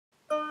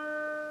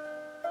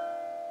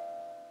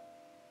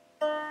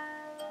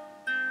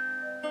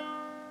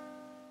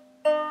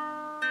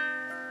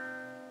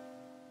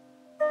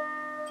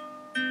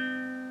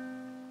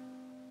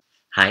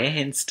Hiya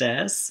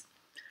Hinsters,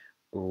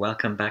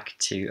 welcome back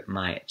to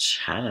my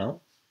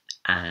channel,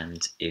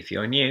 and if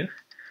you're new,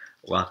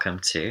 welcome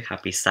to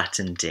Happy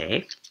Saturn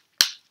Day.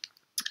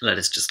 Let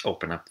us just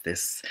open up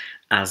this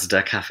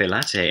Asda Cafe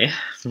Latte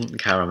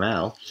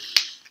caramel.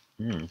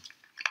 I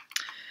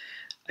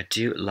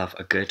do love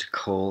a good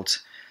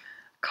cold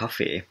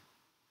coffee.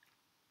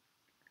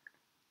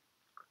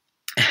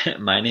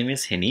 My name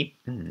is Hinny.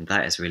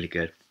 That is really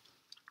good.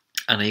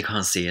 I know you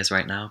can't see us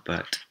right now,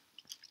 but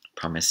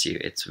promise you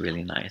it's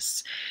really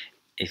nice.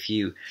 If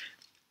you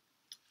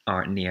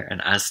are near an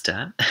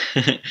Asda,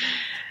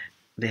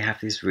 they have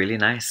these really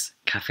nice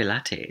cafe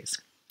lattes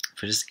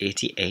for just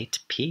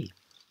 88p.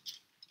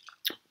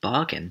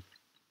 Bargain.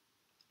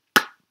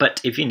 But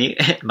if you're new,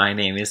 my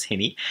name is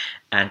Hinny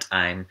and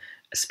I'm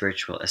a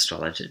spiritual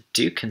astrologer.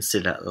 Do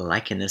consider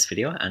liking this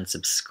video and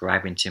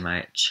subscribing to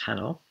my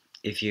channel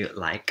if you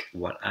like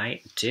what I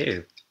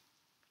do.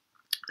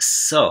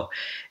 So,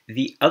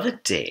 the other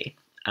day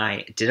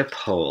I did a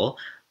poll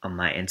on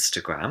my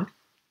Instagram.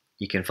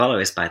 You can follow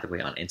us, by the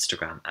way, on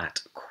Instagram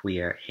at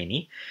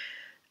queerhinny.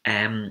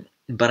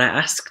 But I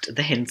asked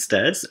the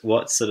Hinsters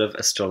what sort of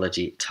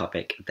astrology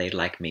topic they'd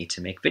like me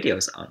to make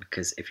videos on,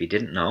 because if you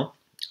didn't know,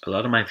 a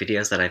lot of my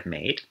videos that I've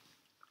made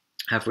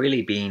have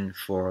really been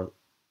for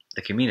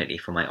the community,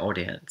 for my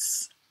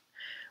audience,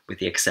 with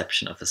the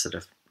exception of the sort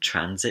of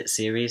transit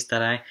series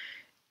that I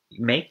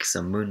make,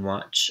 so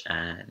Moonwatch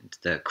and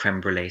the Creme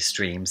Brulee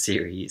Stream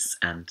series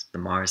and the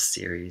Mars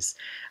series.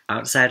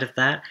 Outside of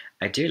that,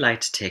 I do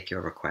like to take your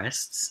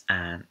requests,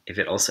 and if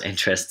it also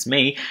interests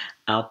me,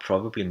 I'll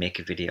probably make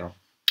a video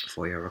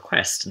for your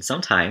request. And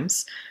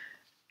sometimes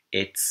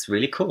it's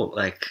really cool,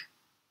 like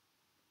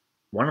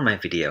one of my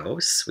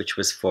videos, which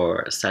was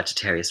for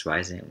Sagittarius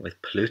rising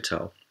with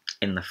Pluto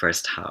in the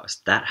first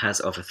house, that has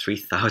over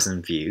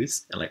 3,000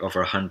 views and like over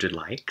 100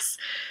 likes.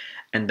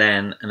 And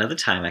then another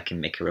time I can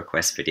make a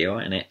request video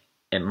and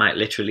it might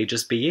literally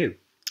just be you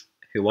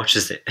who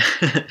watches it.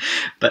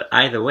 But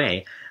either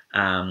way,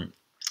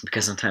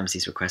 because sometimes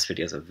these request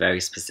videos are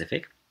very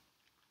specific,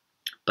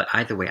 but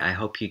either way, I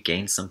hope you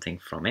gain something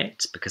from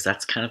it, because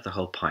that's kind of the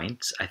whole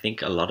point. I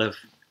think a lot of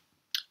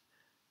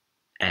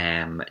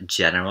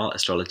general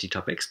astrology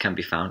topics can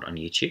be found on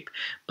YouTube,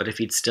 but if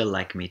you'd still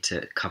like me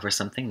to cover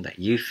something that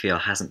you feel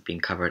hasn't been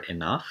covered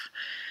enough,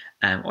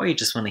 or you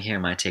just want to hear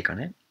my take on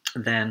it,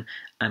 then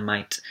I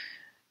might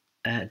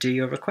do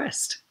your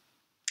request.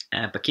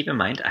 But keep in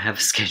mind, I have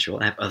a schedule,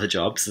 I have other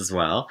jobs as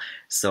well,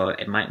 so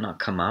it might not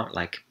come out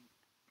like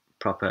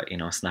proper,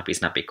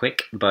 snappy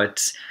quick,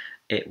 but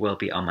it will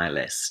be on my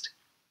list.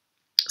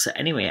 So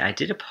anyway, I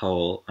did a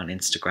poll on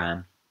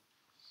Instagram,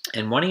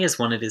 and one of you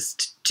wanted us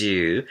to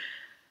do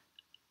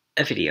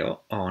a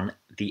video on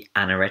the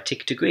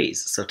Anaretic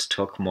degrees. So to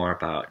talk more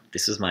about,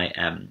 this was my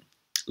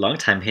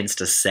long-time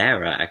Hinster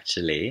Sarah,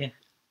 actually.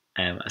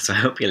 So I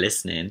hope you're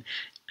listening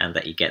and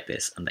that you get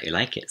this and that you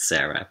like it,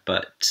 Sarah.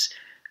 But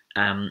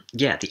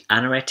yeah, the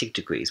Anaretic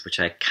degrees, which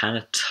I kind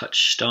of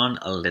touched on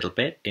a little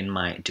bit in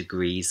my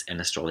degrees in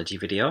astrology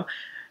video.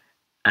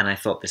 And I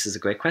thought this is a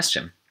great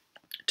question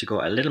to go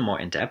a little more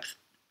in depth,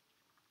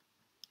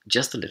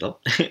 just a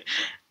little.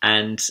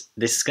 And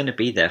this is going to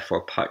be there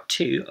for part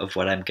 2 of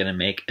what I'm going to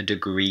make a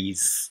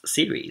degrees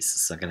series.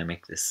 So I'm going to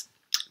make this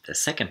the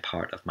second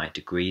part of my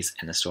degrees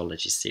in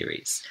astrology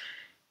series.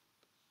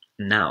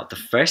 Now, the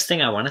first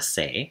thing I want to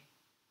say,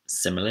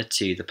 similar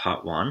to the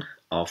part 1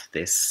 of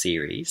this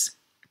series,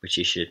 which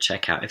you should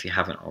check out if you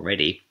haven't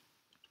already,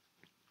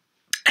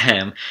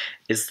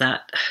 is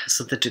that,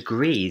 so the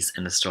degrees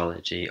in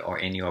astrology, or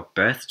in your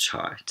birth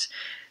chart,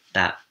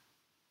 that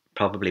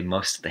probably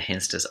most of the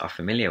Hinsters are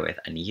familiar with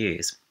and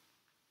use,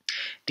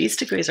 these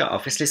degrees are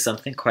obviously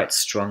something quite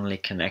strongly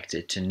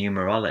connected to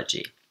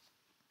numerology.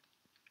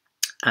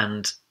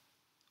 And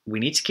we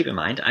need to keep in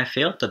mind, I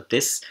feel, that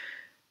this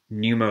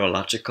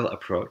numerological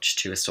approach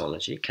to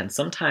astrology can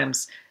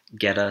sometimes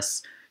get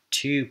us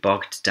too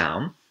bogged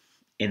down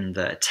in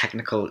the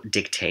technical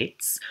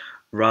dictates,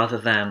 rather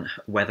than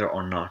whether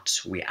or not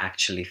we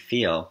actually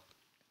feel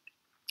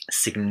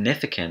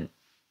significant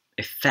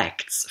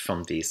effects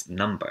from these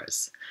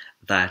numbers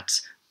that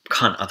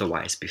can't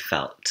otherwise be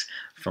felt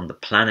from the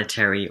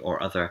planetary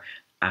or other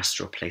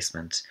astral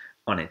placement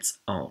on its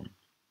own.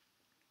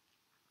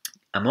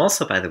 I'm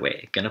also, by the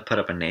way, going to put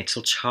up a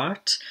natal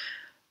chart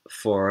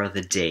for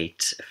the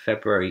date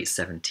February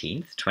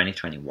 17th,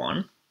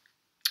 2021,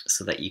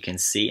 so that you can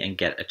see and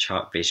get a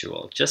chart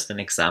visual. Just an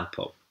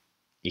example.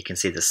 You can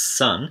see the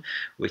sun,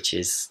 which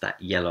is that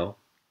yellow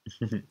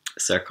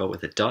circle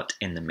with a dot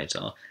in the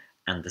middle,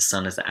 and the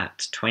sun is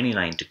at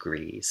 29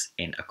 degrees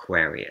in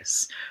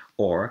Aquarius,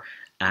 or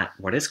at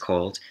what is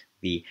called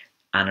the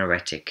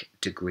Anaretic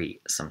degree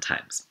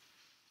sometimes.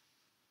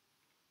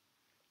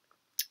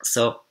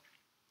 So,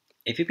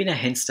 if you've been a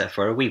Hinster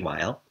for a wee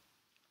while,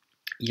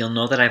 you'll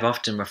know that I've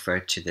often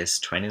referred to this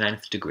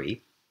 29th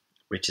degree,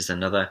 which is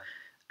another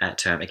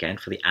term again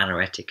for the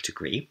Anaretic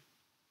degree,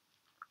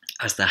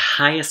 as the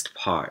highest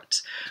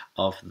part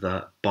of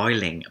the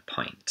boiling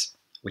point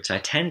which I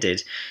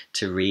tended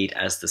to read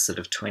as the sort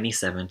of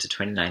 27 to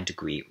 29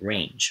 degree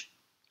range,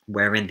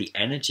 wherein the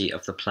energy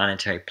of the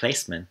planetary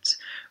placement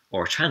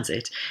or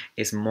transit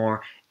is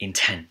more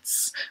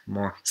intense,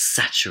 more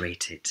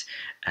saturated,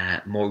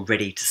 more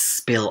ready to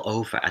spill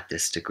over at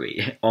this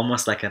degree,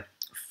 almost like a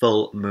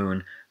full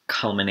moon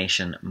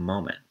culmination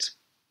moment.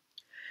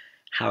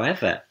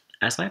 However,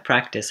 as my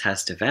practice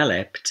has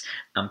developed,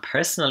 I'm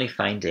personally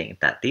finding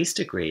that these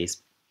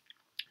degrees,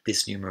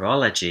 this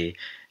numerology,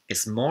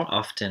 is more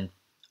often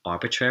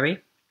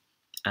arbitrary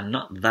and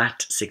not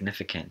that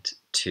significant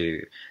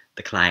to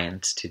the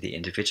client, to the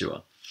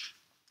individual.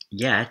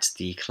 Yet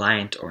the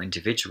client or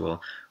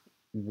individual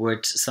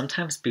would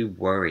sometimes be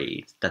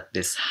worried that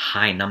this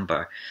high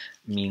number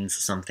means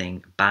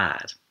something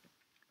bad.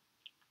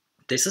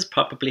 This is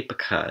probably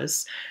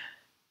because,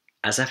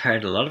 as I've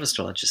heard a lot of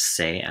astrologers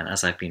say, and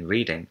as I've been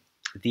reading,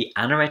 the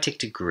Anaretic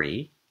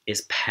degree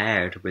is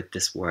paired with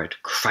this word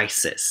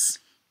crisis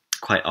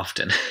quite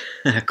often.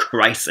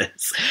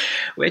 Crisis,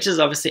 which is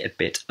obviously a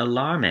bit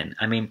alarming.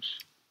 I mean,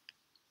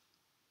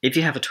 if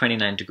you have a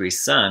 29 degree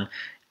sun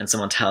and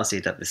someone tells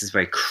you that this is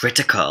very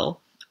critical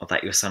or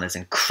that your sun is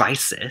in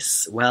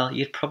crisis, well,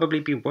 you'd probably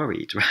be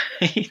worried,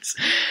 right?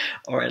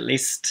 Or at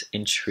least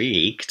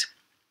intrigued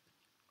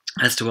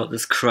as to what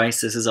this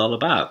crisis is all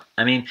about.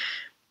 I mean,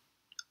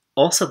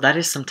 also, that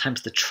is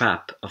sometimes the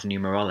trap of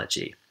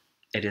numerology.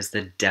 It is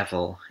the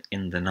devil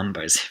in the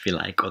numbers, if you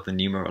like, or the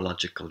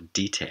numerological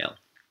detail.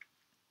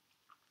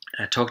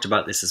 I talked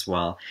about this as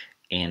well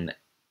in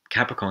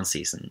Capricorn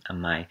season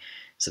and my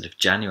sort of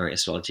January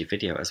astrology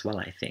video as well,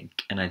 I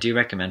think. And I do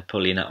recommend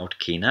Paulina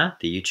Otkina,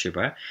 the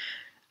YouTuber.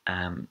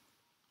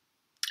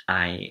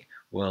 I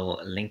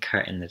will link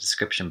her in the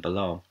description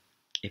below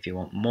if you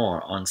want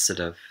more on sort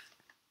of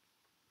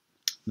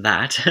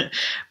that.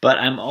 But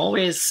I'm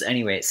always,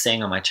 anyway,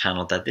 saying on my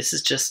channel that this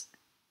is just,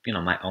 you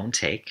know, my own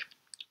take.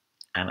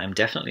 And I'm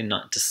definitely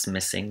not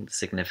dismissing the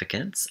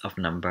significance of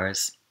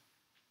numbers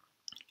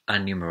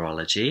and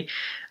numerology,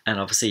 and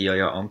obviously you're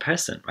your own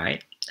person,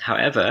 right?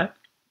 However,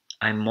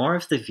 I'm more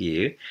of the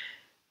view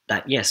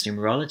that yes,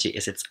 numerology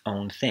is its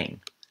own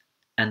thing,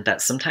 and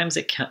that sometimes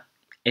it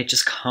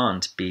just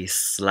can't be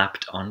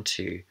slapped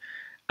onto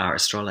our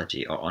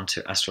astrology or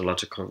onto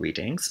astrological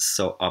readings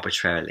so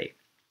arbitrarily,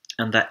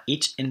 and that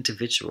each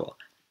individual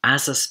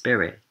as a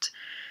spirit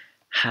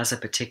has a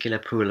particular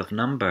pool of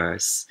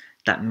numbers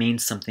that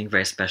means something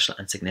very special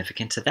and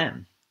significant to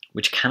them,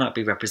 which cannot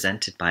be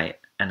represented by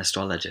an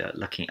astrologer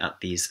looking at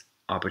these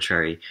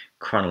arbitrary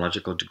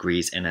chronological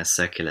degrees in a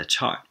circular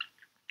chart.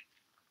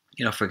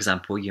 You know, for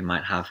example, you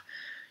might have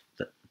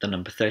the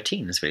number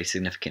 13 is really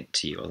significant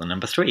to you, or the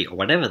number 3, or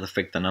whatever the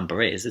frig the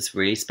number is, it's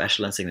really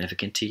special and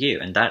significant to you,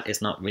 and that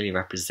is not really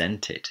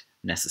represented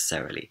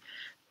necessarily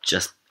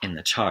just in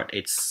the chart.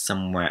 It's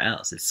somewhere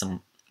else. It's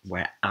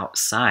somewhere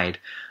outside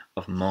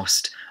of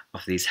most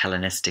of these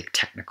Hellenistic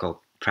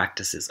technical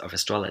practices of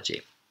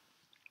astrology.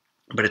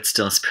 But it's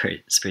still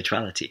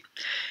spirituality.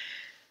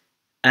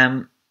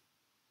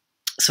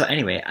 So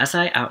anyway, as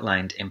I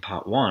outlined in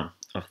part 1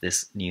 of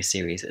this new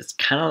series, it's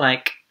kind of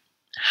like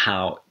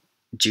how,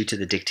 due to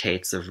the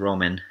dictates of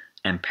Roman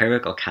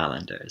empirical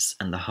calendars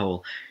and the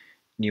whole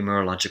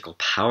numerological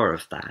power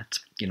of that,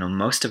 you know,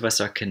 most of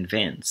us are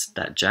convinced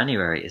that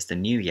January is the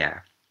new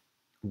year,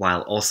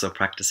 while also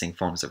practicing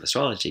forms of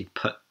astrology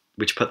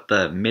which put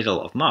the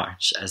middle of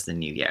March as the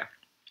new year.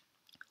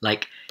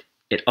 Like,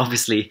 it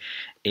obviously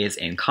is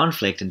in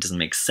conflict and doesn't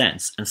make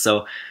sense. And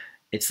so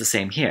it's the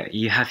same here.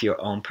 You have your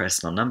own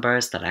personal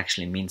numbers that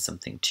actually mean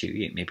something to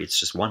you. Maybe it's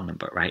just one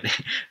number, right?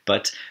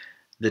 But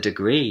the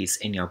degrees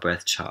in your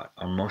birth chart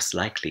are most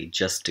likely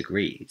just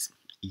degrees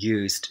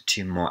used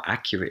to more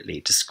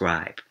accurately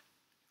describe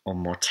or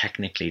more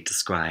technically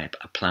describe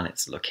a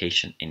planet's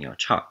location in your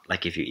chart.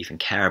 Like, if you even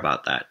care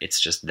about that, it's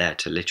just there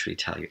to literally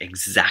tell you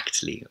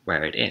exactly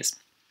where it is.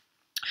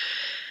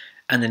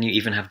 And then you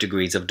even have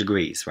degrees of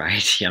degrees,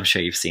 right? I'm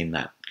sure you've seen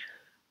that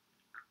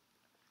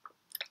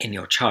in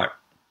your chart,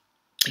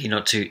 you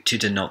know, to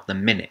denote the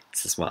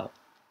minutes as well,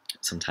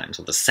 sometimes,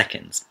 or the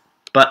seconds.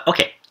 But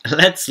okay,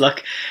 let's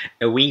look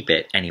a wee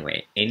bit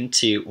anyway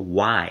into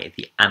why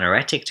the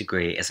Anaretic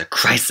degree is a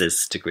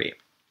crisis degree.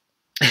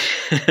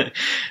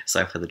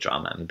 Sorry for the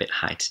drama, I'm a bit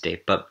high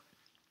today, but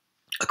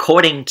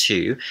according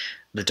to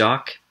the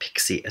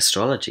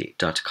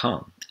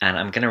darkpixieastrology.com, and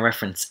I'm going to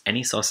reference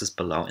any sources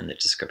below in the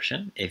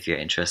description if you're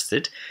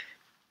interested,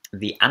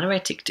 the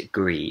Anaretic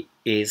degree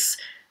is,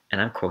 and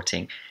I'm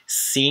quoting,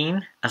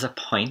 seen as a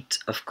point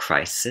of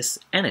crisis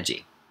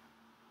energy,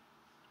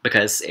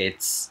 because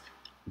it's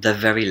the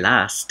very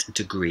last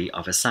degree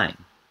of a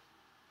sign.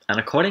 And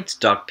according to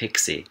Dark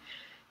Pixie,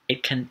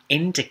 it can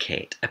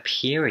indicate a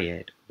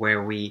period where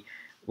we're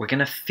going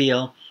to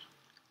feel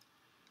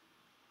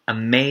a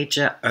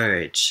major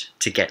urge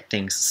to get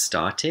things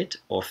started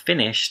or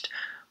finished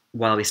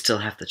while we still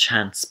have the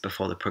chance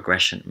before the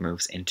progression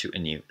moves into a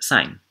new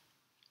sign.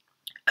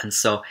 And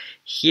so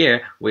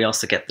here we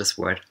also get this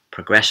word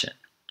progression,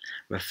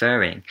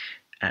 referring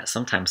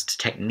sometimes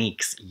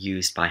techniques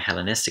used by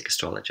Hellenistic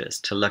astrologers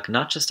to look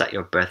not just at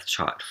your birth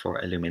chart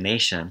for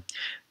illumination,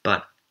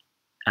 but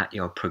at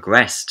your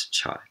progressed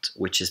chart,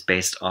 which is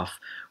based off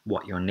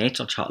what your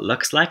natal chart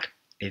looks like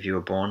if you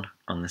were born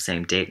on the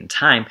same date and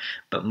time,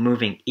 but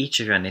moving each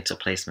of your natal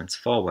placements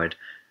forward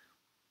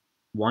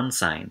one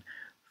sign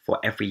for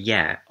every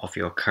year of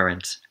your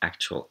current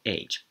actual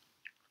age.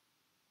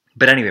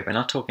 But anyway, we're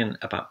not talking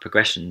about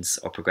progressions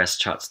or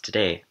progressed charts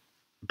today,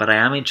 but I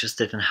am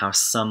interested in how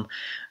some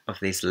of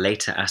these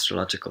later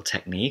astrological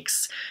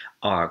techniques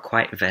are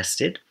quite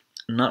vested,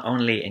 not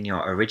only in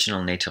your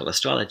original natal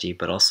astrology,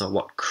 but also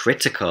what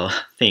critical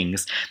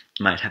things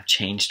might have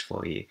changed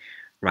for you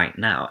right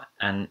now,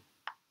 and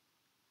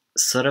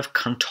sort of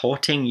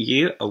contorting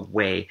you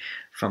away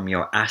from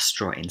your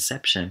astro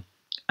inception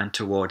and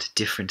toward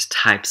different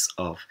types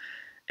of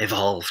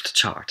evolved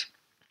chart.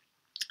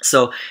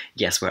 So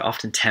yes, we're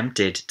often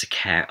tempted to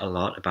care a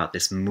lot about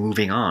this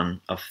moving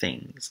on of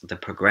things, the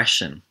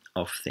progression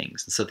of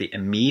things. So the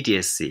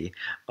immediacy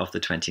of the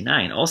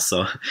 29,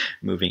 also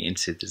moving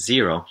into the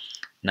 0,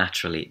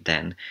 naturally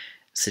then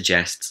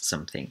suggests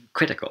something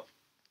critical,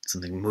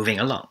 something moving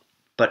along.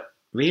 But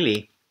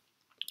really,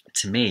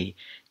 to me,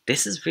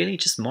 this is really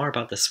just more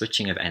about the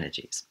switching of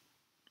energies,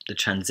 the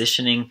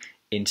transitioning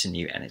into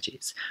new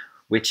energies,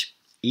 which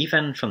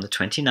even from the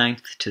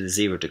 29th to the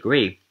 0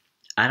 degree,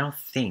 I don't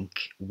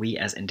think we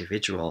as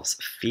individuals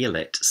feel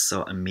it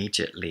so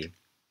immediately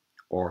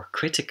or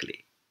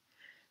critically,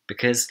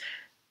 because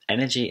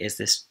energy is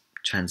this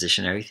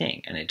transitionary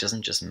thing and it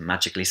doesn't just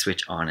magically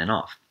switch on and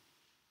off.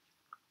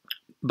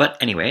 But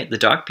anyway, the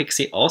Dark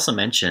Pixie also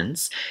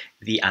mentions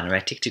the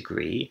Anaretic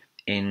degree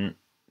in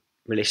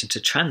relation to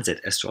transit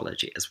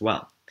astrology as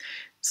well.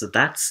 So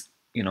that's,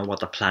 what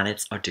the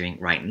planets are doing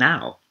right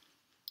now,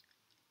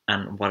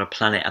 and what a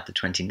planet at the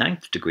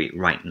 29th degree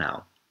right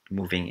now,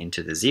 moving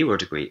into the 0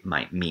 degree,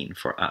 might mean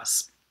for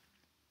us.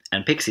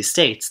 And Pixie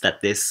states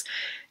that this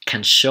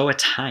can show a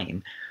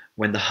time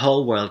when the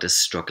whole world is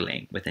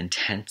struggling with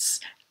intense,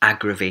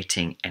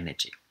 aggravating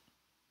energy.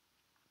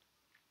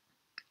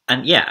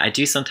 And yeah, I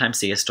do sometimes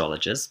see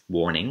astrologers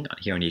warning,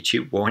 here on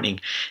YouTube, warning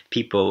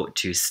people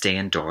to stay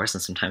indoors,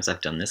 and sometimes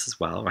I've done this as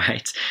well,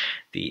 right?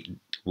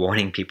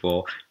 Warning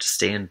people to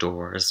stay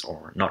indoors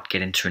or not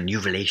get into new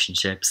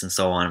relationships and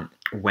so on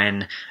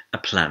when a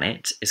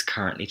planet is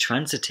currently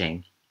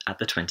transiting at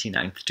the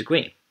 29th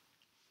degree.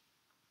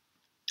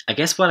 I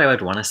guess what I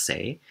would want to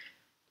say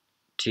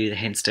to the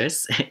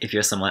Hinsters, if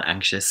you're somewhat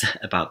anxious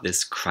about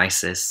this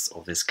crisis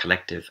or this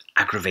collective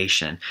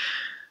aggravation,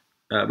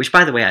 which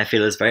by the way I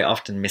feel is very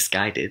often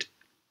misguided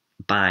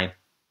by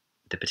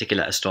the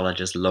particular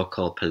astrologer's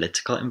local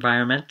political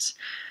environment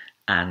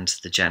and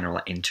the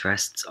general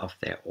interests of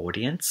their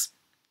audience,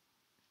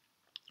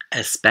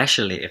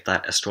 especially if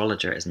that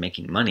astrologer is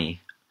making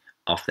money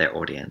off their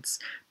audience.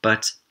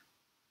 But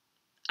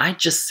I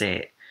just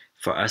say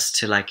for us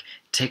to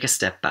take a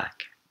step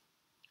back,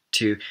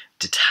 to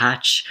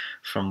detach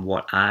from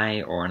what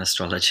I or an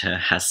astrologer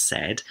has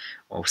said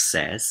or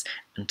says,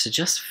 and to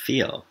just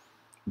feel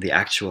the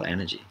actual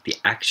energy, the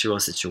actual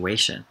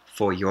situation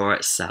for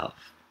yourself.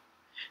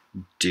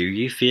 Do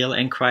you feel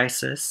in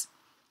crisis?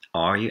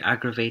 Are you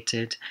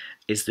aggravated?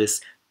 Is this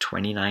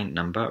 29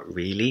 number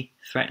really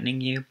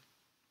threatening you?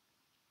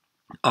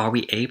 Are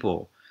we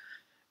able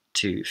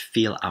to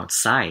feel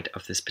outside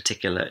of this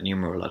particular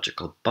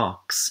numerological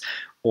box,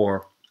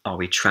 or are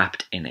we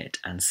trapped in it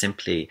and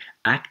simply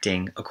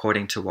acting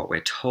according to what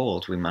we're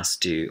told we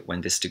must do when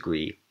this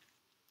degree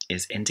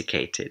is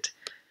indicated?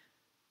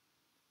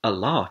 A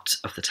lot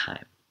of the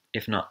time,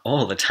 if not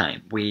all the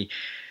time, we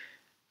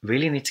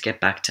really need to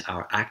get back to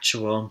our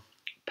actual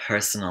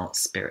personal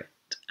spirit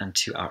and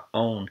to our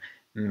own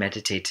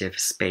meditative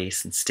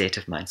space and state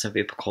of mind. Some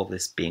people call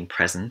this being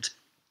present,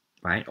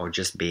 right? Or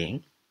just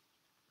being.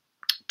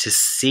 To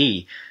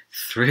see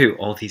through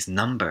all these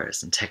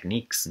numbers and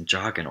techniques and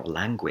jargon or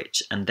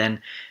language, and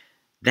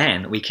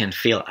then we can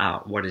feel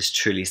out what is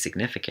truly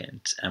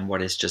significant and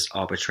what is just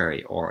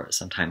arbitrary, or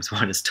sometimes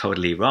what is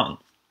totally wrong.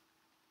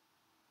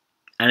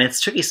 And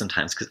it's tricky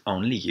sometimes because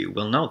only you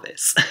will know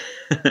this.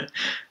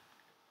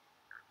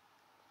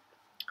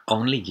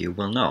 Only you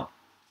will know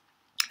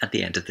at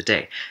the end of the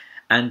day.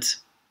 And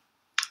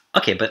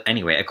okay, but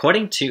anyway,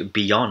 according to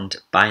Beyond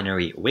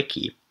Binary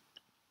Wiki,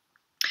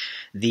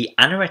 the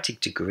Anaretic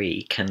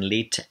degree can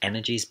lead to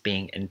energies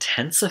being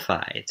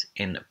intensified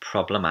in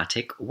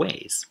problematic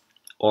ways,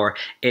 or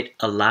it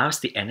allows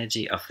the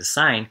energy of the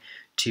sign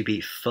to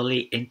be fully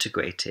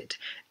integrated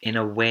in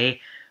a way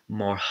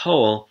more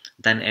whole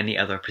than any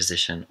other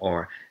position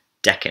or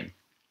decan.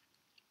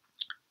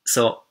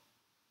 So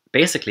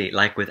basically,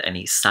 like with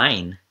any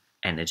sign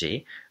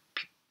energy,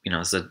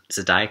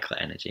 zodiacal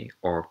energy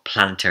or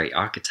planetary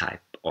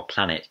archetype or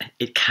planet,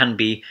 it can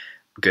be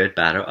good,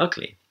 bad, or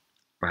ugly,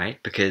 right?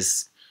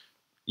 Because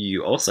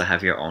you also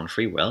have your own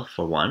free will,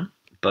 for one,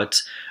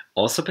 but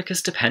also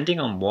because depending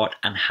on what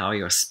and how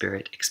your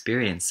spirit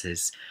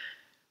experiences,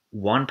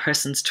 one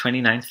person's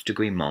 29th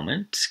degree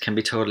moment can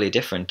be totally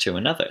different to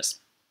another's.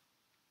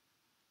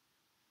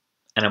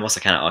 And I'm also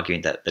kind of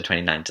arguing that the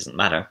 29 doesn't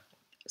matter.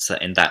 So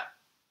in that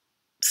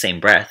same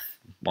breath,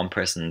 one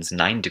person's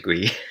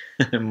 9-degree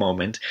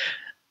moment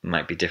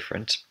might be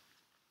different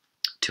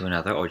to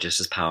another, or just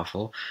as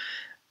powerful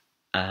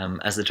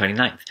as the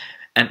 29th.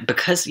 And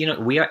because,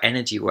 we are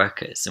energy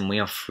workers and we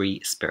are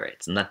free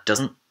spirits, and that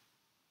doesn't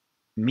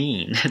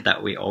mean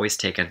that we always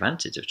take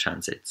advantage of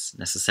transits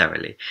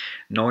necessarily,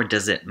 nor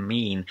does it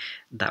mean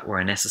that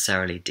we're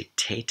necessarily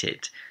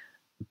dictated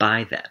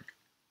by them.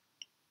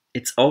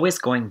 It's always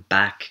going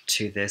back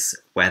to this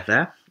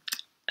weather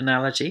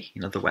analogy,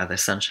 the weather,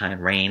 sunshine,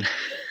 rain,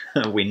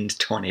 wind,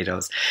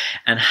 tornadoes,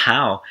 and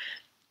how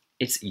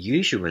it's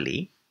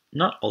usually,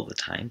 not all the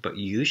time, but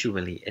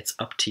usually it's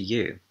up to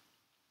you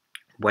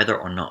whether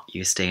or not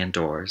you stay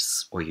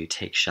indoors or you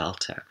take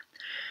shelter,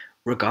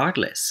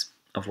 regardless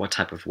of what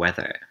type of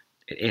weather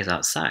it is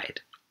outside,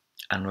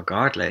 and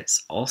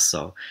regardless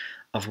also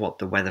of what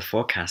the weather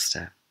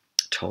forecaster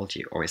told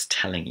you or is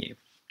telling you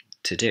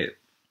to do.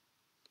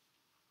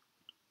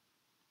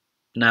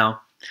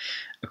 Now,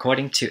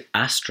 according to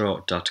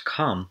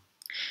Astro.com,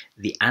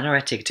 the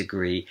Anaretic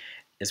degree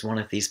is one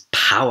of these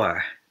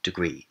power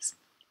degrees.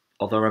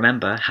 Although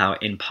remember how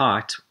in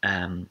part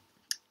 1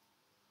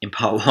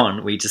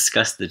 we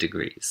discussed the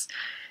degrees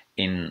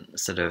in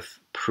sort of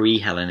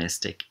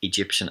pre-Hellenistic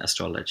Egyptian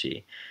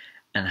astrology,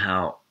 and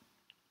how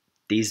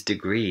these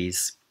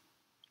degrees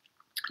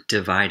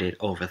divided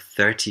over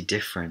 30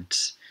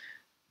 different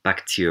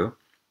baktiur,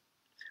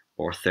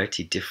 or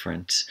 30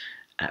 different,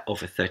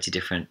 over 30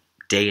 different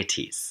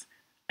deities.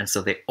 And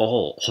so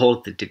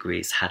all the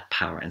degrees had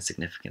power and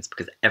significance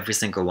because every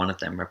single one of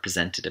them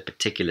represented a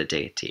particular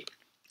deity.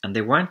 And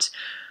they weren't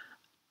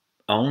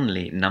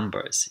only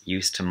numbers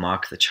used to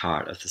mark the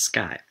chart of the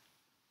sky.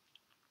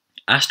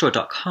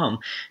 Astro.com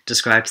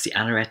describes the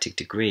Anaretic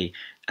degree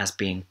as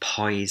being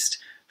poised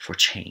for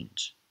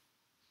change.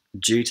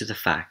 Due to the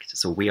fact,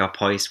 so we are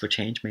poised for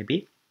change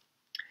maybe,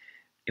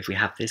 if we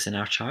have this in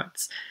our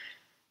charts,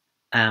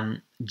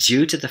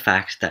 due to the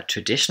fact that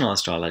traditional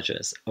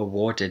astrologers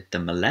awarded the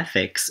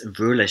malefics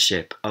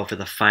rulership over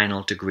the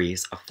final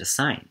degrees of the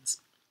signs.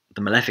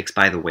 The malefics,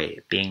 by the way,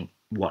 being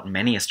what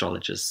many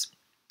astrologers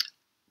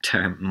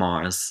term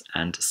Mars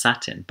and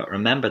Saturn. But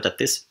remember that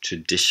this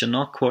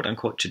traditional,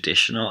 quote-unquote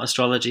traditional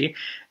astrology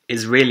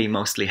is really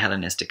mostly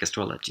Hellenistic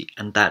astrology,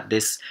 and that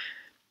this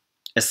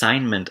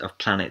assignment of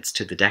planets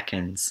to the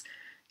decans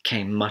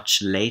came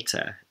much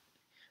later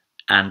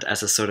and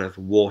as a sort of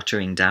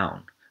watering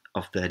down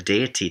of the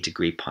deity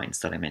degree points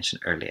that I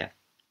mentioned earlier,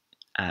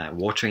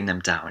 watering them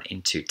down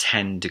into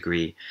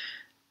 10-degree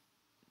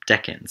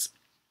decans.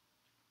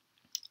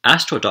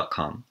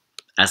 Astro.com,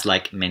 as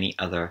like many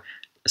other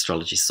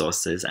astrology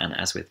sources and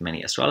as with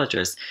many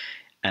astrologers,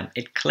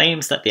 it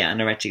claims that the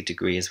Anaretic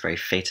degree is very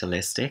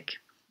fatalistic,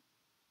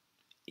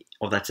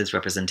 or that's its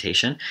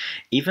representation,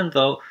 even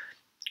though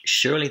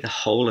surely the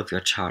whole of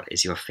your chart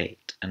is your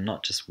fate and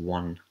not just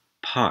one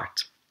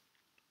part.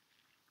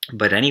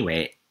 But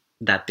anyway,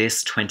 that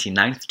this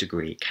 29th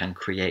degree can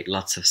create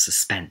lots of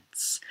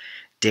suspense,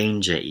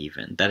 danger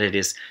even, that it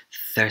is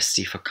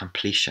thirsty for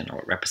completion, or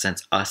it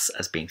represents us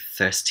as being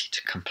thirsty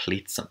to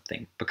complete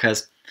something,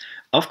 because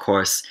of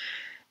course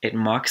it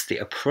marks the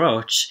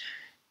approach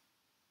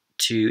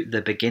to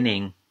the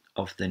beginning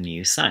of the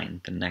new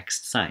sign, the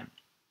next sign.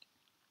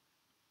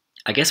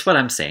 I guess what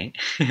I'm saying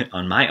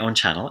on my own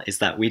channel is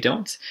that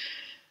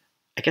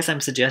I'm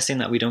suggesting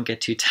that we don't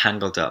get too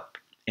tangled up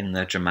in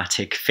the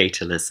dramatic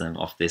fatalism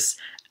of this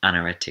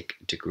Anaretic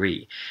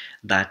degree,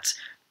 that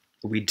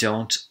we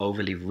don't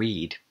overly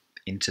read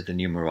into the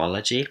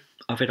numerology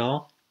of it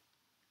all.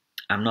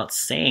 I'm not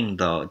saying,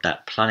 though,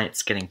 that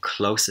planets getting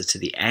closer to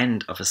the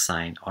end of a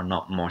sign are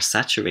not more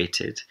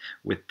saturated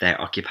with their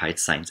occupied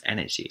sign's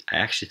energy. I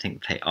actually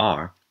think they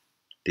are.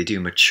 They do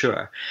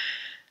mature.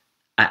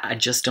 I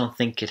just don't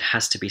think it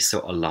has to be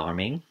so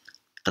alarming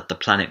that the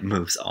planet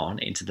moves on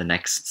into the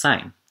next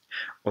sign,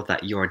 or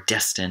that you're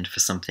destined for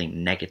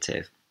something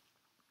negative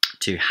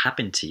to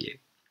happen to you.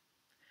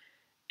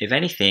 If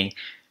anything,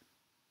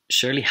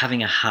 surely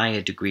having a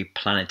higher degree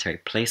planetary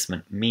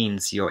placement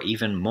means you're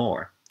even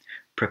more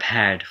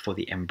prepared for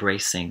the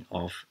embracing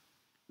of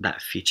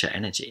that future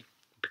energy,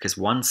 because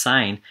one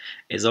sign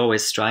is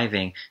always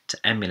striving to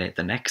emulate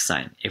the next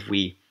sign if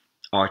we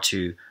are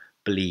to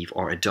believe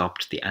or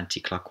adopt the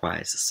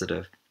anti-clockwise sort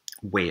of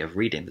way of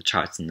reading the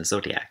charts in the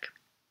zodiac.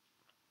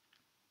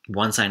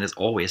 One sign is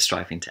always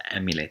striving to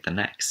emulate the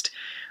next,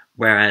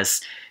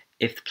 whereas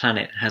if the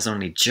planet has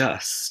only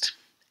just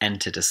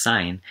entered a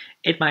sign,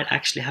 it might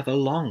actually have a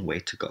long way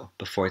to go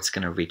before it's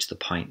going to reach the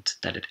point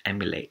that it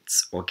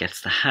emulates or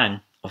gets the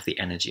hang of the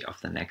energy of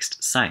the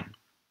next sign.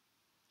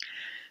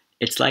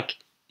 It's like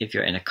if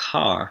you're in a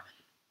car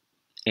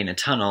in a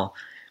tunnel,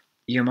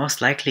 you're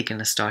most likely going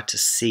to start to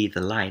see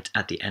the light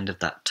at the end of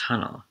that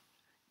tunnel.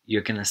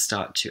 You're going to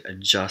start to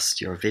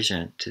adjust your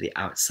vision to the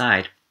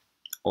outside,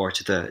 or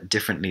to the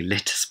differently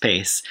lit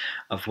space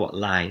of what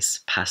lies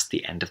past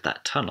the end of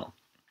that tunnel.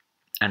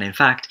 And in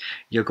fact,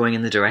 you're going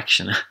in the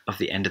direction of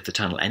the end of the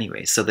tunnel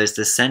anyway. So there's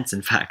this sense,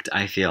 in fact,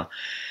 I feel,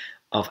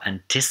 of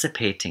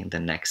anticipating the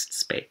next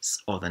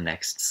space or the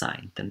next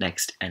sign, the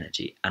next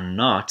energy, and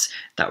not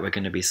that we're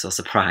going to be so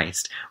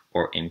surprised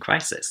or in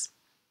crisis.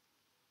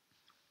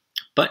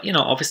 But,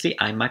 obviously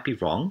I might be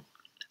wrong,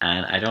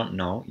 and I don't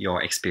know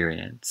your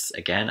experience.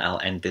 Again, I'll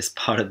end this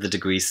part of the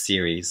degrees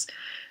series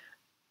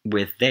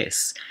with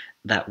this,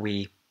 that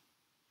we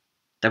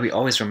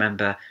always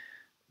remember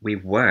we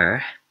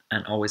were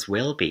and always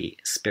will be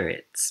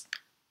spirits,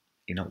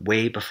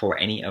 way before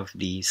any of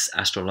these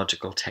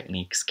astrological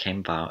techniques came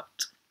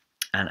about,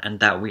 and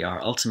that we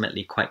are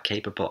ultimately quite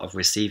capable of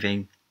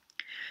receiving,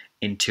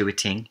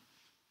 intuiting,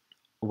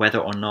 whether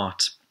or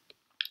not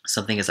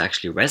something is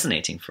actually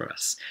resonating for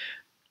us,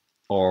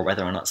 or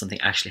whether or not something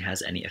actually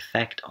has any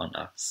effect on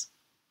us.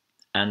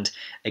 And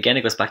again,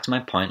 it goes back to my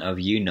point of,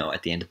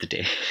 at the end of the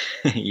day,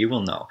 you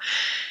will know.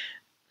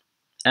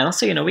 And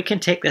also, we can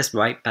take this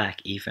right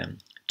back even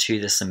to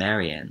the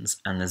Sumerians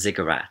and the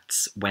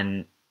ziggurats,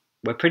 when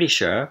we're pretty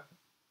sure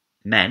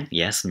men,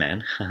 yes,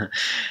 men,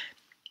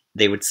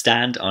 they would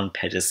stand on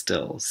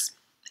pedestals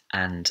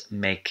and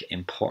make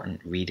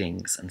important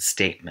readings and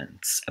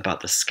statements about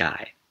the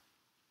sky,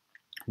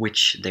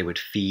 which they would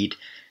feed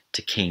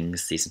to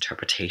kings, these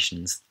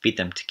interpretations, feed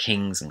them to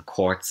kings and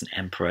courts and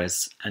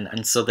emperors.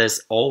 And so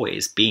there's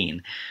always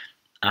been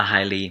for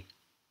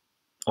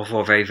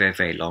a very, very,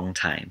 very long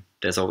time,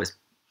 there's always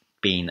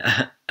been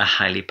a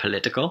highly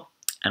political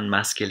and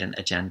masculine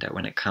agenda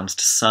when it comes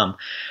to some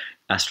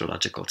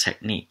astrological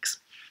techniques.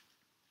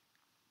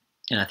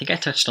 And I think I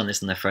touched on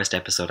this in the first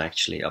episode,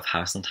 actually, of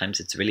how sometimes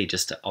it's really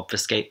just to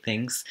obfuscate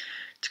things,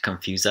 to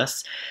confuse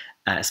us,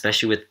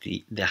 especially with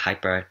the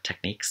hyper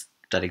techniques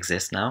that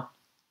exist now.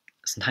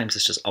 Sometimes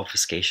it's just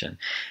obfuscation.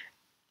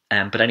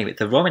 But anyway,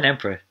 the Roman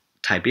Emperor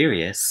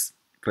Tiberius,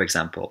 for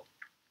example,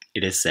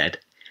 it is said,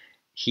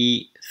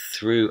 he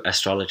threw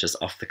astrologers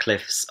off the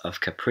cliffs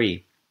of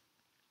Capri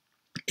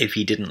if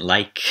he didn't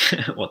like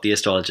what the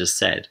astrologers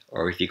said,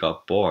 or if he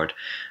got bored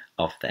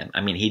of them. I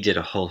mean, he did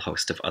a whole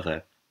host of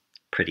other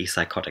pretty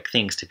psychotic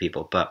things to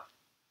people, but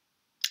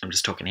I'm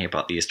just talking here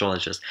about the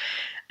astrologers.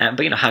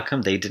 But how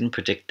come they didn't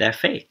predict their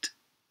fate?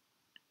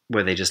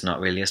 Were they just not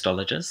really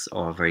astrologers,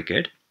 or very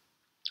good?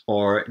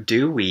 Or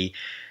do we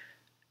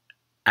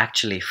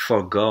actually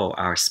forego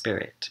our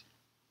spirit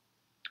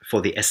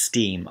for the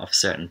esteem of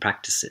certain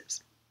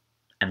practices,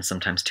 and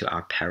sometimes to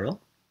our peril?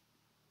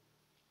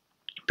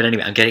 But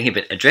anyway, I'm getting a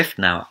bit adrift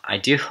now. I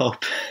do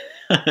hope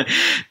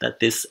that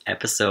this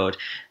episode,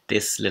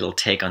 this little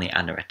take on the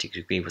Anaretic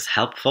degree, was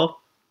helpful,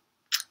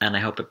 and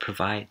I hope it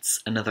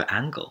provides another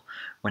angle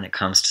when it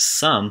comes to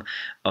some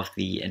of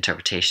the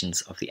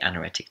interpretations of the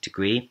Anaretic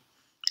degree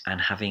and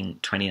having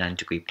 29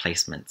 degree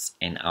placements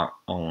in our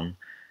own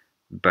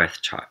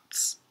birth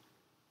charts.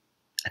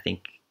 I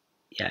think,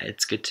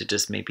 it's good to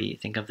just maybe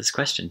think of this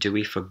question. Do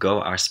we forgo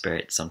our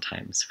spirit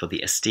sometimes for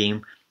the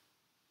esteem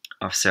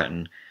of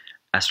certain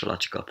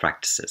astrological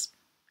practices?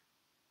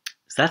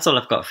 So that's all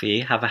I've got for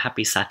you. Have a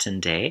happy Saturn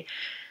day.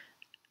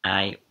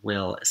 I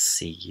will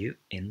see you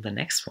in the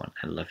next one.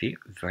 I love you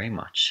very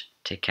much.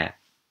 Take care.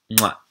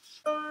 Mwah.